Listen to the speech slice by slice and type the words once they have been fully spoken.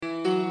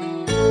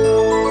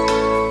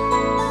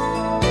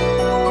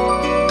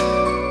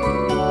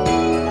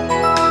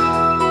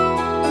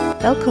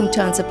Welkom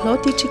til onze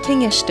plotische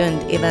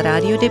Kjinjastund over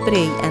Radio de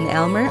Brie in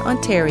Elmer,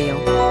 Ontario.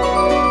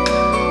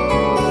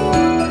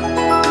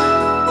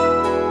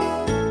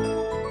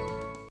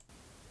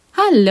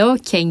 Hallo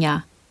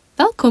Kjinja,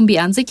 welkom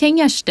bij onze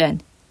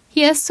Kjinjastund.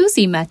 Hier is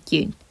Susie met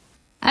jullie.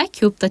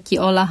 Ik hoop dat je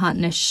alle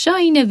een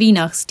schöne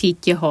Weihnachtstijd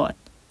gehad.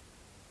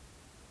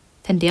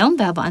 Vandaag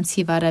werden we ons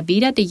hier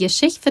wieder die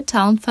Geschichte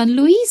vertellen von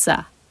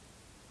Luisa.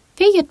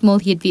 Viermal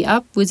hielt wir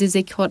ab, wo sie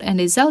sich hat in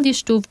dieselbe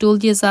Stufe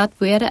durchgesagt,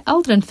 wo ihre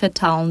Eltern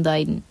vertellen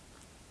deuten.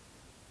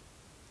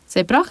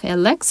 Sie brach ihr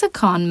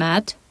Lexikon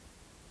mit,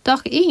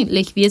 doch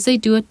eigentlich wie sie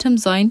dort zum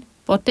sein,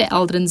 was die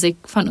Eltern sich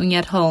von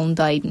ihr holen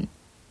deuten.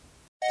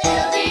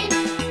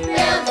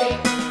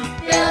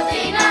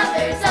 Building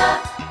others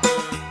up.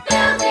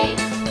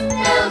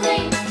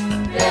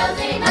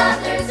 Building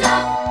others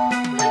up.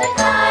 With a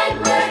kind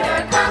word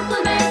or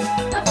compliment,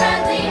 a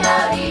friendly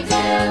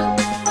howdy-do.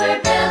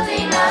 We're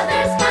building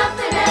others'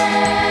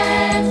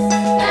 confidence.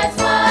 That's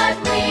what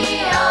we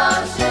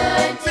all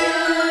should do.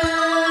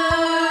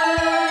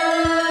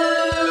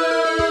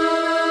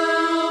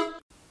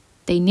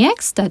 De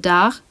nächste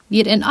Tag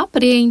wird ein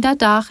aufregender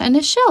Tag in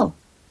der Schule.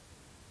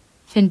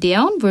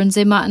 Vandaag würden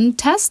sie mal einen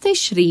Test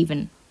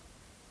geschrieben.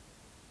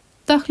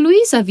 Doch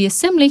Luisa war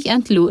ziemlich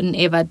entloten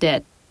über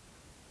das.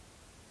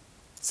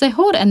 Sie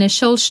hat in der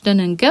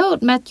Schulstunden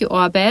gut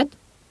mitgearbeitet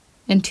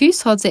und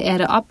thuis hat sie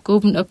ihre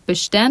Abgaben auch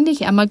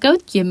beständig immer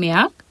gut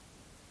gemerkt.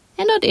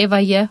 Und dort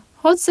über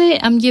hat sie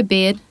am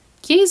Gebet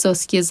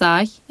Jesus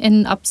gesagt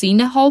und ab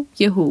seine Halb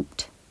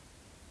gehobt.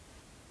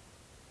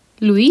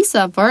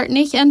 Luisa war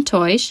nicht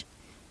enttäuscht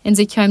und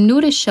sie kam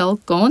nur der Schule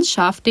ganz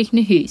schaftig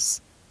nach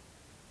Haus.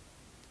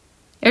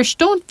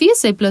 Stond wie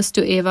sie bloß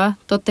du Eva,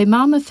 dat die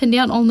Mama von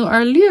deren al nur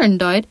erlüren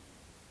deut,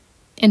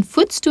 en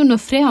voets du nur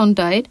Frauen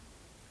deut,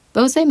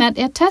 wo sie mit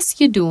ihr Test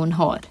gedaan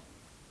hat.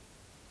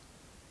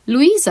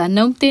 Luisa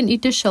nahm den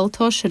uit de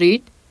Schultasche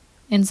raus,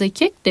 en sie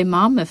kijkt die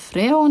Mama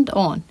fragend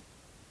an.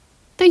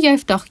 Da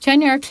geeft doch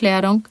keine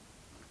Erklärung,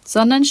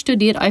 sondern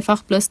studiert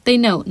einfach bloß die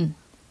Noten.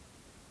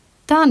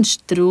 Dann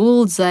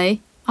strahlt sie,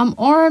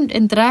 umarmt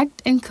und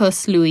drückt und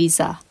küsst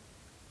Luisa.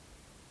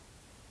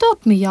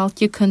 Dort mir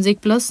jaltje kun sich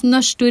bloß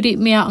ne studie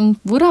mehr an,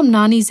 worum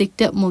Nani sich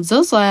dat mal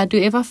so sei, du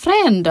ever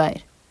freien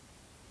deit.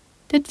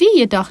 Dat wie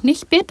jedoch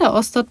nicht besser,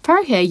 als dat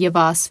vorher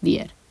gewas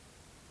wird.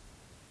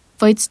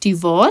 Weißt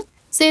du wat?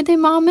 Sei die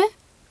Mama.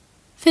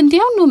 Find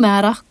ja nu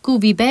merach,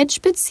 go wie bed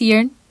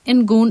spazieren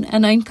und gehen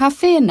in ein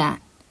Café nein.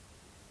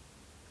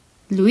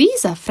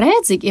 Luisa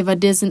freut sich über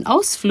diesen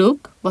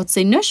Ausflug, was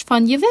sie nicht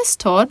von gewiss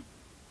hat,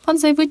 von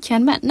sie wird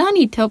gern mit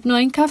Nani taub nur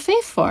ein Café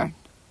fahren.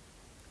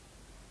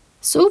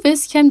 So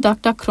wiss kam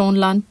Dr.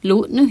 Kronland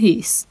bloot naar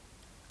huis.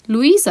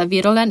 Luisa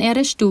weer al in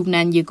ihre Stube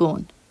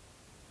angegaan.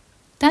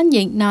 Dann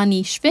ging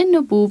Nani schwind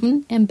naar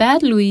boven en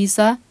bad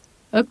Luisa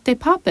ook de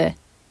Papa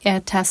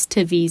ihr Test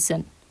te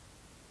wiesen.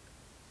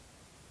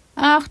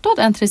 Ach, dort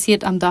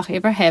interessiert am Dach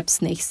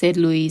überhaupt nicht, sagt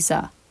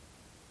Luisa.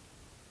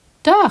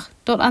 Doch,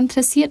 dort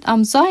interessiert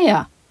am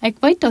Säuer. Ich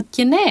weiß dort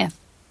genau.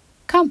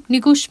 Komm, ni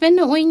go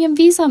schwinde in ihrem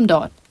Wiesam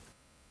dort.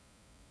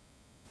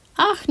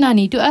 Ach,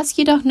 Nani, du hast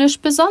jedoch nichts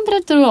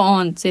Besonderes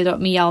dran, sagt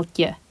dort mir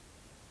Jaltje.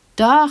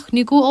 Doch,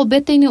 nu go al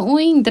bitte in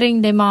Oing,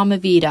 dringt die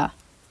Mama wieder.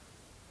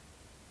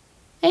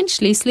 Und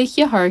schließlich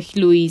gehorcht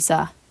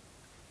Luisa.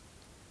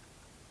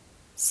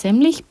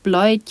 Ziemlich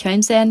blöd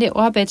kam sie in die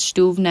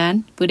Arbeitsstube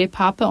an, wo der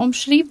Papa am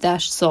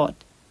Schreibtisch saß.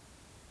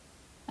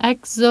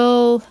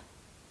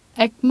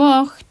 Ich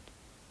möcht.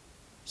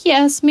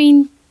 Hier ist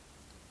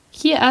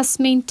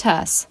mein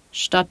Test,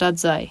 stottert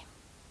sie.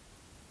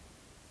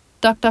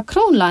 Dr.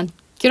 Kronland,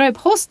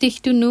 gräub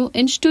hastig du nu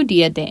en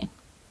studier den.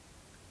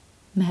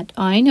 Mit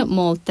einem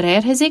Mal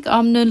dreht er sich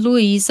um ne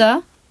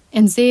Luisa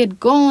en seht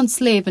ganz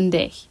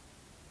lebendig.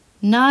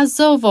 Na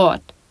so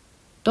wat,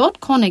 dort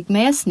kann ich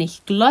mir's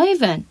nicht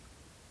glauben.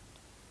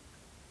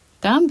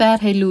 Dann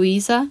bat er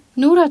Luisa,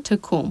 nur zu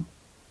kommen.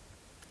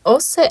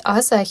 Als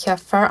ich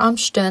vor am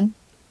Stund,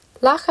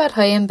 lachert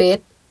er im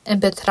Bett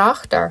en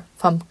betrachter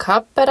vom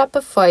Kopf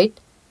befeit,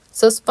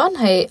 so's wann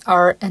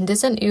er in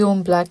diesem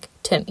Augenblick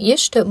zum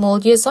ersten Mal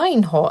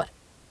gesehen hat.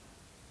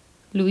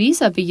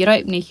 Luisa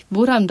begreift nicht,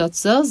 woran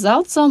das so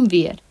seltsam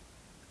wird.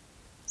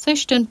 Sie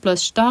stund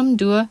bloß stumm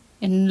durch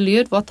und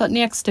lürt, was das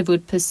nächste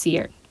wird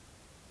passieren.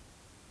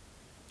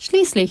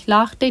 Schließlich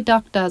lacht der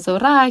Doktor so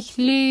reich,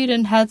 lüd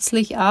und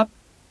herzlich ab,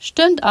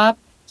 stund ab,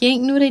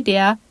 ging nur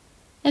der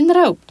und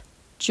raubt.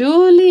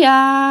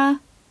 Julia!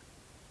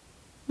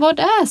 Was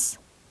ist?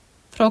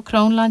 Frau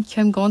Kronland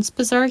kam ganz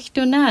besorgt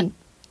und an.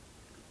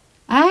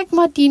 Ich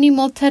muss die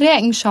mal zur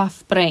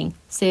Rechenschaft bringen,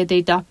 sagt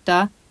der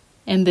Doktor,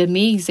 und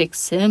bemüht sich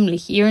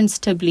ziemlich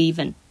ernst zu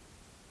bleiben.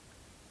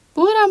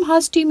 Warum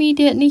hast du mir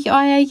das nicht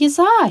euer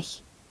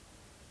gesagt?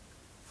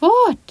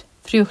 Was?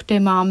 frug die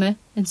Mama,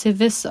 und sie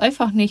wusste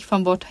einfach nicht,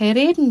 von was er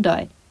reden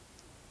deut.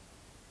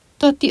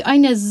 Dort die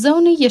eine so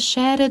eine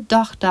gescheite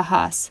Tochter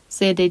hast,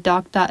 sagt der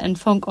Doktor und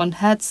fängt an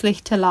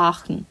herzlich zu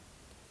lachen.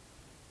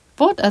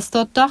 Was ist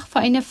dort doch für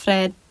eine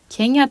Freude,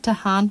 Kinder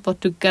zu haben, was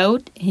du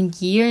gut in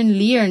Jahren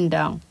lernen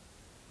darfst?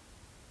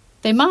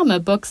 Die Mama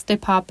buchst der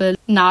Papa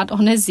naht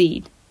ohne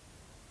sieht.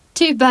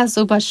 Du bist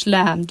aber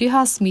schlimm, du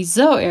hast mich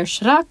so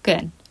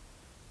erschrocken.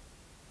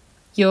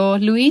 Jo,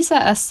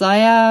 Luisa ist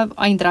sehr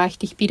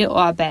eindeutig bei der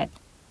Arbeit.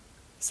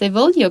 Sie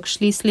will ja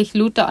schließlich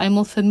Luther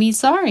einmal für mich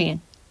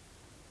sorgen.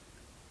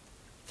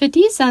 Für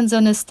die sind so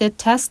eine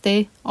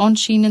Teste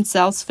anscheinend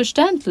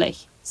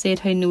selbstverständlich,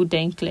 sagt er nu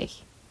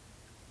denklich.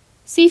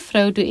 Sie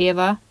Frau du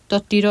Eva,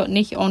 dass du dort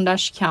nicht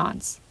anders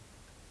kannst.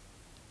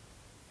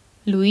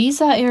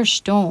 Luisa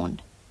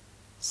erstaunt.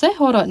 Sie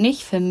hat dort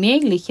nicht für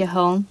möglich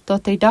gehalten,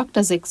 dass der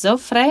Doktor sich so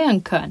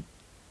freien kann.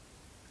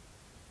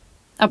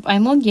 Ab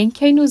einmal ging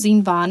er nu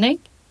sehen Warnig,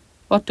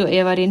 was du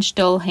Eva den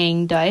Stuhl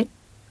hängen deit,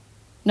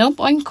 nahm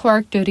ein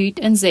Quark derüt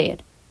und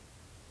sagt,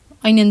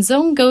 einen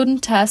so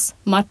guten Test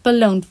macht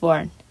belohnt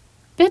worden.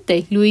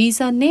 Bitte,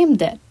 Luisa, nehm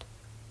det.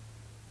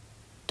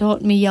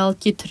 Dort mir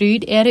jalt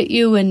getrüd ihre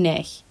Uhren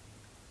nicht.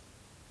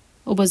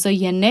 Aber so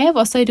jene,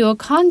 was er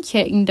durch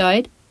Handkicken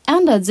deit,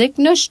 ändert sich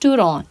nichts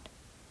daran.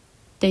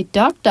 Der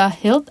Doktor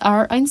hielt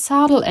ein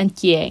Sadel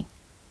entgegen.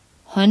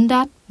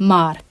 100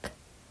 Mark.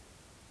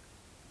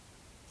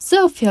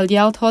 So viel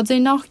Geld hat sie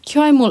noch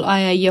keinmal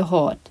Eier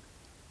gehabt.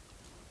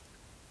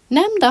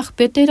 Nimm doch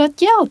bitte das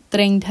Geld,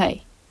 dringt er.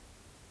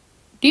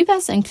 Du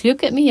bist ein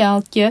kluges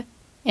Mädchen,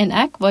 und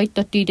ich weiß,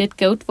 dass du das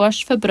Geld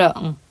wirst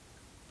verbrechen.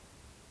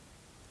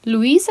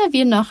 Luisa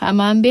wird noch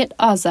einmal ein bisschen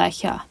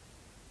unsicher.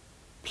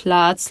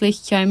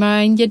 Plötzlich kam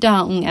ein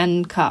Gedanken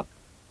in den Kopf.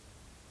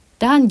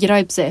 Dann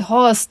greift sie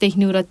hastig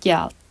nur das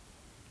Geld.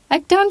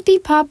 Ich dank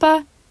dir,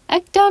 Papa.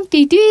 Ich dank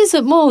dir,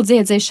 dieses Mal,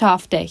 sagt sie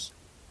schaftig.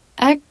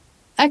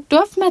 Ich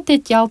darf mit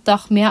das Geld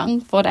doch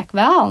merken, was ich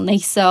will,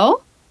 nicht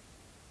so?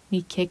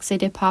 Mir kiekt sie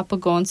der Papa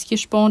ganz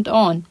gespannt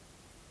an.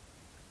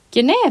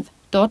 Genau,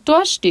 dort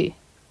darfst du.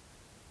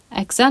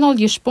 Ich bin al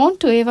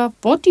gespannt, Eva,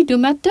 was du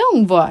damit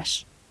tun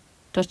wirst.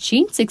 Das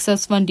scheint sich,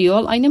 als wenn du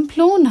all einen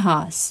Plan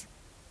hast.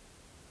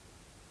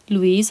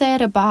 Luisa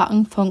ihre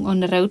Backen fang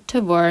an rot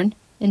zu werden,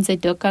 und sie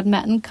duckert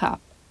mit dem Kopf.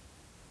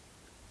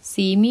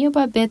 Sieh mir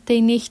aber bitte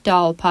nicht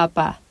doll,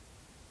 Papa.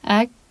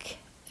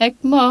 Ich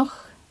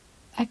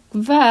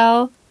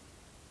will.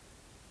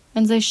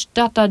 Und sie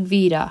stottert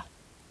wieder.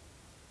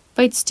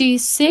 Weißt du,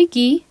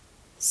 Siggi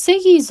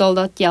soll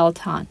das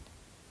Geld haben.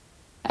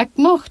 Ich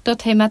möchte,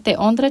 dass er mit der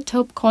anderen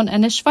Taub kann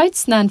in der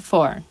Schweiz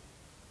fahren.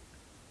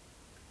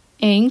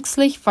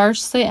 Ängstlich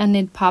forscht sie an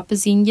den Papa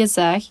sein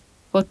Gesicht,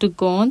 was du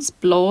ganz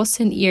bloß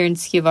in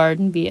ernst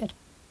geworden wird.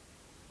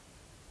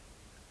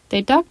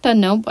 Der Doktor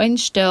nimmt einen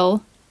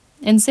Stuhl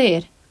und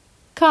sagt,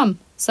 komm,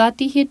 sat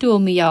die hier durch,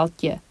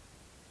 Mädchen.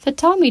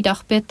 Vertell mir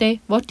doch bitte,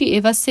 was du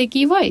über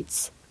Siggi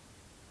weißt.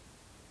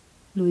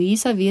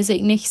 Luisa wird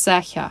sich nicht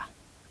sicher.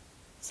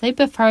 Sie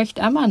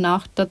befürchtet immer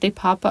noch, dass der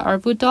Papa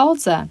arvudal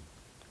sein.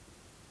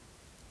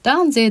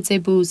 Dann sagt sie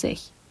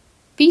busig,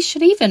 wie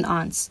schrieben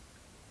uns?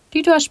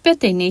 Du darfst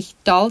bitte nicht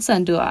doll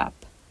sein, du ab.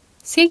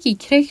 Siggi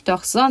kriegt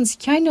doch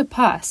sonst keine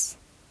Pass.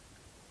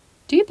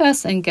 Du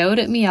bist ein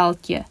gutes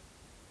Mädchen.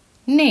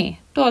 Nee,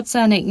 dort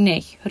sein ich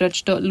nicht,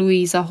 rutscht dort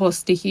Luisa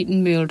hastig in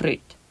den Müll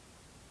rüt.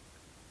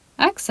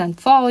 Ich bin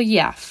voll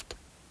jaft.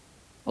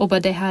 Aber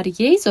der Herr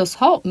Jesus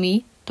hat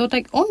mich, dass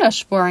ich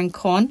unterschwören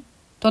kann,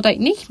 dass ich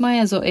nicht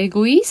mehr so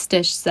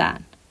egoistisch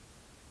sein.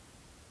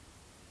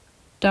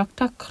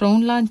 Dr.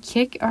 Kronland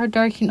kijkt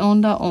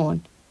durcheinander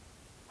an.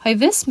 Hij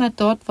wist met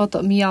dat wat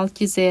het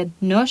Mädchen zei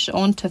niets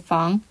aan te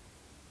vangen,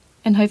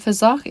 en hij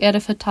versucht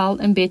ihre Vertal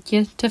ein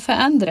beetje te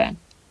verändern.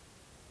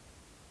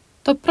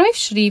 Das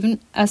Briefschreiben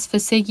ist für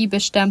Siggi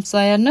bestimmt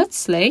sehr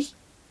nützlich,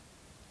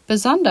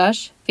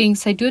 besonders wegen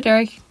sie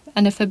dadurch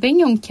eine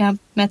Verbindung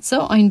kämpft mit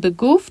so ein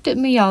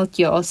beguften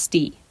Mädchen als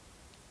die.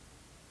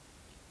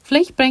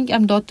 Vielleicht bringt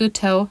ihm dort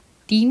dazu,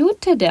 die nu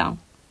te denken.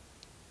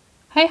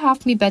 Hij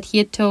hat mir bei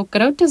hierto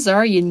grote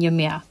Sorgen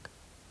gemerkt.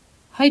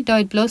 Hij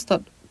deut bloß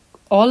dat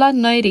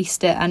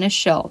allernötigste an der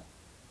Schule.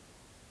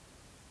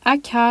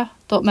 Ich habe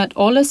dort mit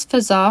alles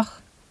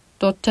versucht,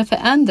 dort zu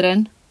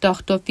verändern,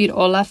 doch dort wir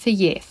alle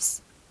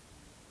vergebens.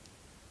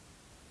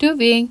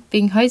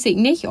 Deswegen hij sich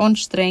nicht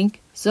anstrengt,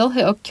 soll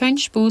er auch kein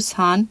Spaß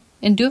haben,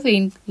 und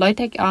deswegen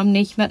leute ich ihm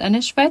nicht mit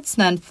einer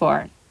Schweizerin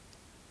fahren.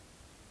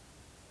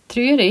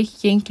 Traurig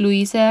ging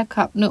Luisa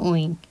Kopf nur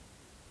ein.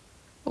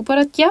 Aber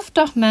es gibt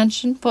doch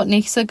Menschen, die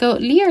nicht so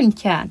gut lernen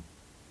können.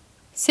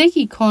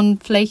 Siggi kann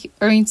vielleicht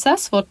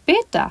irgendwas was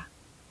besser.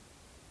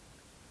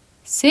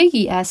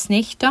 Siggi ist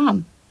nicht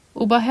dumm,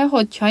 aber er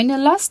hat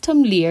keine Lust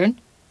zum Lernen,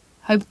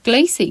 er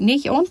gleicht sich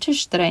nicht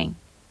anzustrengen.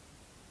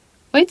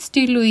 Weißt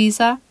du,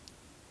 Luisa,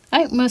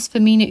 ich muss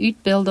für meine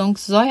Ausbildung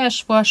sehr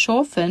schwer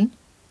schaffen,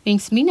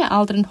 wegen meine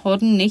Eltern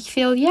hatten nicht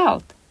viel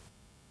Geld.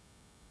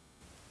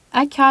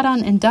 Ich habe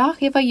dann einen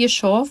Tag über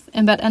geschafft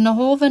und wird eine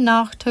halbe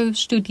Nacht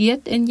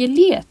studiert und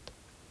gelehrt.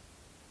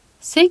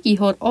 Siggi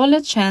hat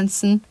alle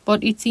Chancen, was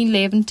in sein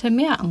Leben zu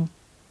merken.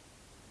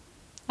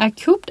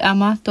 Ich hofft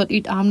immer, dass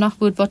ich am noch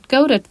wird was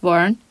Gutes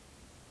worden,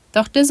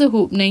 doch diese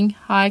Hoffnung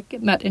habe ich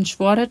mit ein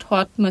schweres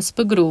Hart muss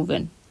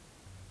begraben.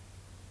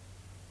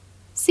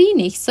 Sieh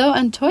nicht so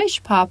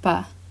enttäuscht,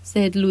 Papa,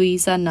 sagt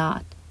Luisa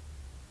naht.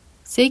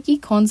 Siggi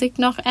kann sich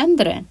noch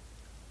ändern.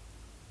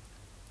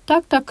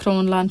 Dr.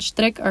 Kronland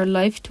strek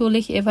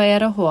lieftoelig over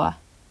ihre Haar.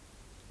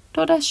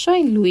 Tot is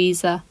schön,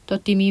 Luisa,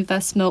 dat die mir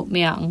was moet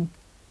merken.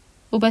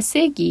 Aber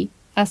Segi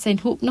ist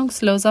ein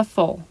hoffnungsloser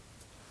Fall.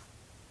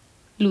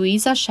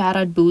 Luisa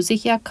scharret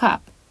busig ihr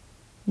Kopf.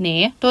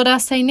 Nee, dat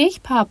is hij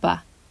nicht,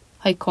 Papa.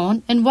 Hij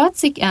kann en wat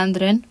sich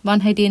ändern,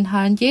 wann hij den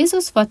Herrn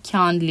Jesus wat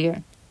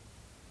kennenlernt.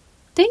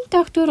 Denk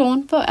doch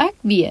daran, wo ich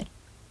wir.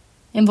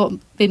 En wat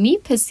bei mir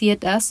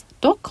passiert ist,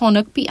 dat kann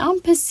ook bei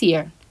ihm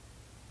passieren.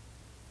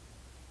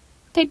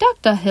 Der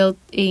Doktor hielt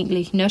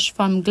eigentlich nicht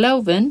vom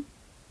Glauben,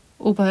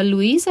 aber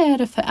Luisa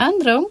ihre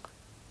Veränderung,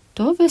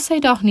 da weiß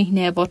er doch nicht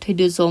mehr, was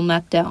er soll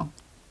mit der.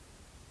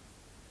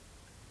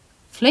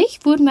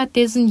 Vielleicht würde mit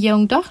diesem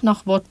Jungen doch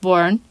noch was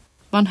worden,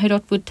 wenn er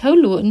dort würde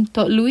tolloten,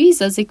 dass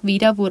Luisa sich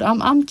wieder wohl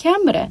am Arm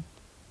kämmern.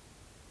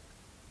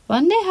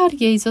 Wenn der Herr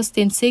Jesus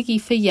den Segi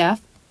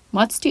verjäft,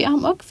 musst du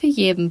ihm auch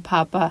vergeben,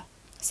 Papa,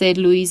 sagt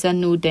Luisa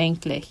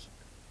nachdenklich.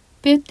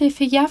 Bitte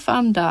verjäf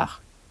am doch.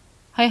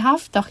 Hij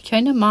haft doch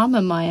keine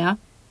Mama mehr,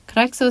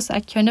 kriegt so's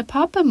auch keine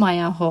Papa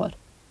mehr hat.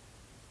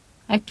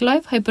 Ich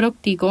glaub, hij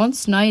brucht die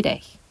ganz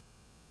neidig.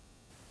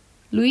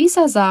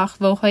 Luisa sagt,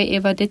 wo hij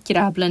über dit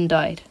Grablen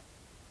deut.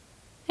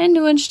 En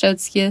nu ein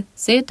Stützje,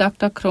 seht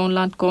Dr.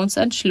 Kronland ganz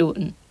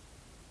entschlossen.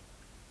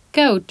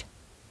 Gut,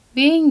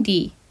 wegen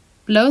die,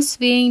 bloß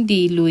wegen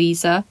die,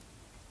 Luisa,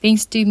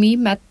 wennst du mir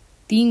mit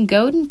den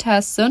golden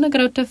Test so ne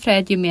grote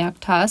Freude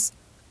gemerkt hast,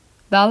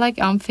 will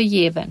ich am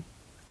vergeben.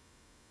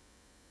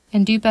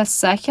 En du bist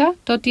sicher,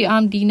 dass du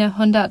am deine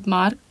 100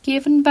 Mark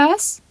geben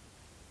wirst?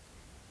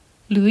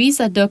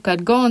 Luisa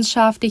duckert ganz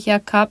schaftig ihr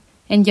Kopf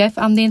und gef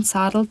am den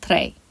Sadel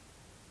drei.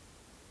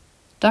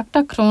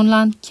 Dr.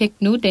 Kronland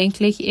kickt nu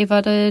denklich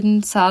über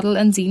den Sadel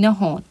in seine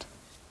Hand.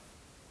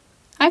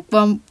 Ich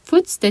war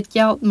futz dit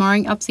Geld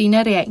morgen auf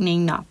seine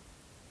Rechnung nach.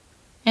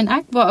 En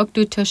ich war auch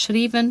du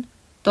schreiben,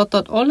 dass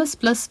das alles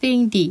bloß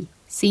wegen die,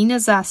 seine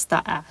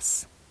Schwester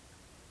ist.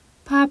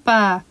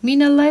 Papa,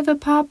 meine liebe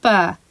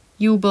Papa,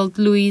 jubelt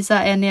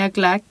Luisa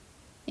energisch,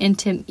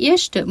 und zum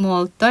ersten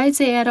Mal dreht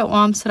sie ihre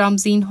Arms rum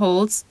sein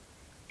Hals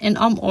und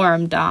am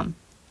Arm dam.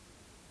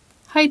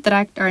 Hij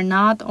trekt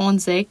naad an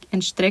sich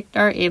und streckt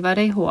über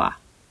die Haar.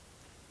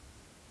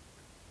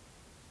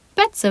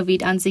 Betze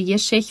wie an sie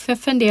Geschichte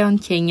von der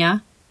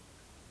Kinder.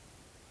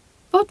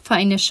 Was für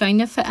eine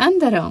schöne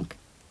Veränderung,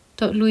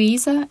 dass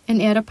Luisa und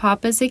ihre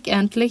Papa sich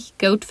endlich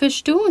gut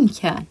verstehen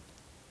können.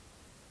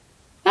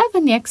 Wenn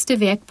wir nächste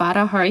Weg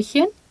wahre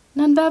horchen,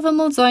 dann werden wir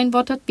mal sehen,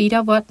 was das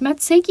wieder wird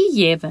mit Sigi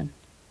geben.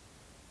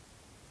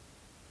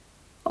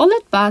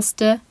 Alles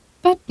Beste,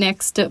 bis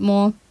nächstes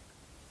Mal.